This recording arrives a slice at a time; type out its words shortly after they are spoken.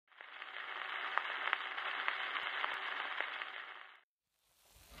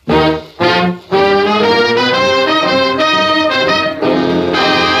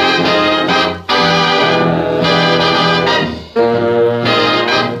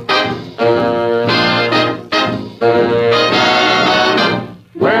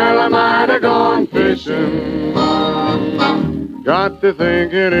got to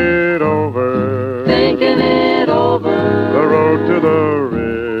thinking it over. Thinking it over. The road to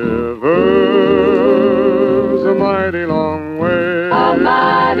the river's a mighty long way. A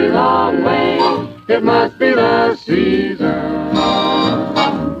mighty long way. It must be the season.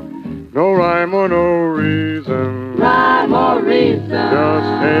 No rhyme or no reason. Rhyme or reason.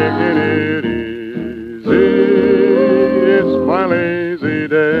 Just taking it easy. It's my lazy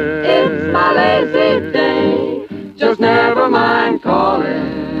day. It's my lazy day. Just never mind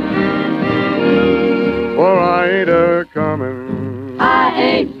calling. For I ain't a-comin'. I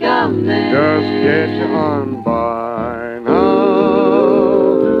ain't coming. Just get you on by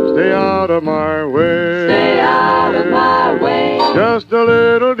now. Stay out of my way. Stay out of my way. Just a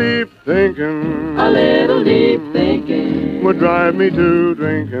little deep thinking. A little deep thinking would drive me to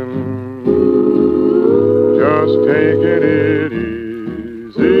drinking. Just taking it easy.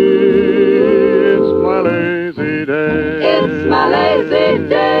 It's my lazy day. It's my lazy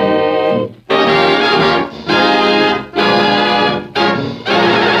day.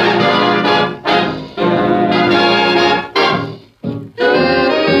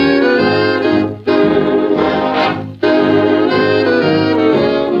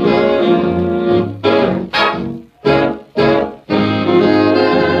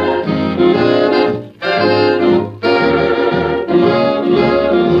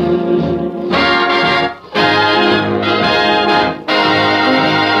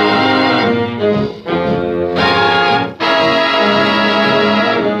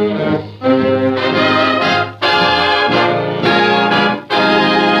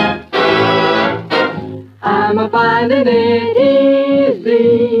 Finding it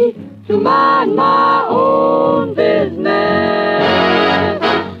easy to mind my own business.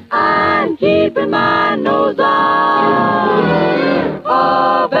 I'm keeping my nose out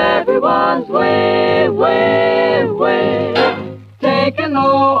of everyone's way, way, way. Taking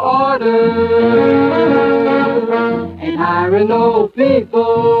no orders, ain't hiring no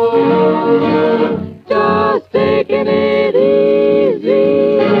people. Just taking it easy.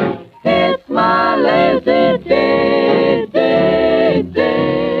 It's my lazy day, day,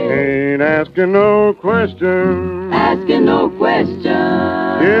 day. Ain't asking no questions. Asking no questions.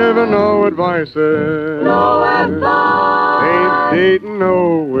 Giving no advices. No advice. Ain't dating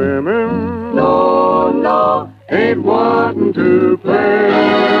no women. No, no. Ain't wanting to play.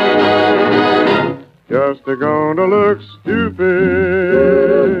 Just a-gonna look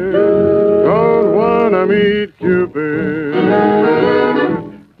stupid. Don't wanna meet Cupid.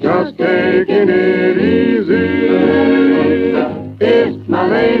 Just taking it easy. It's my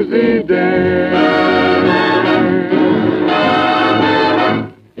lazy day.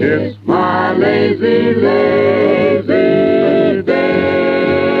 It's my lazy day.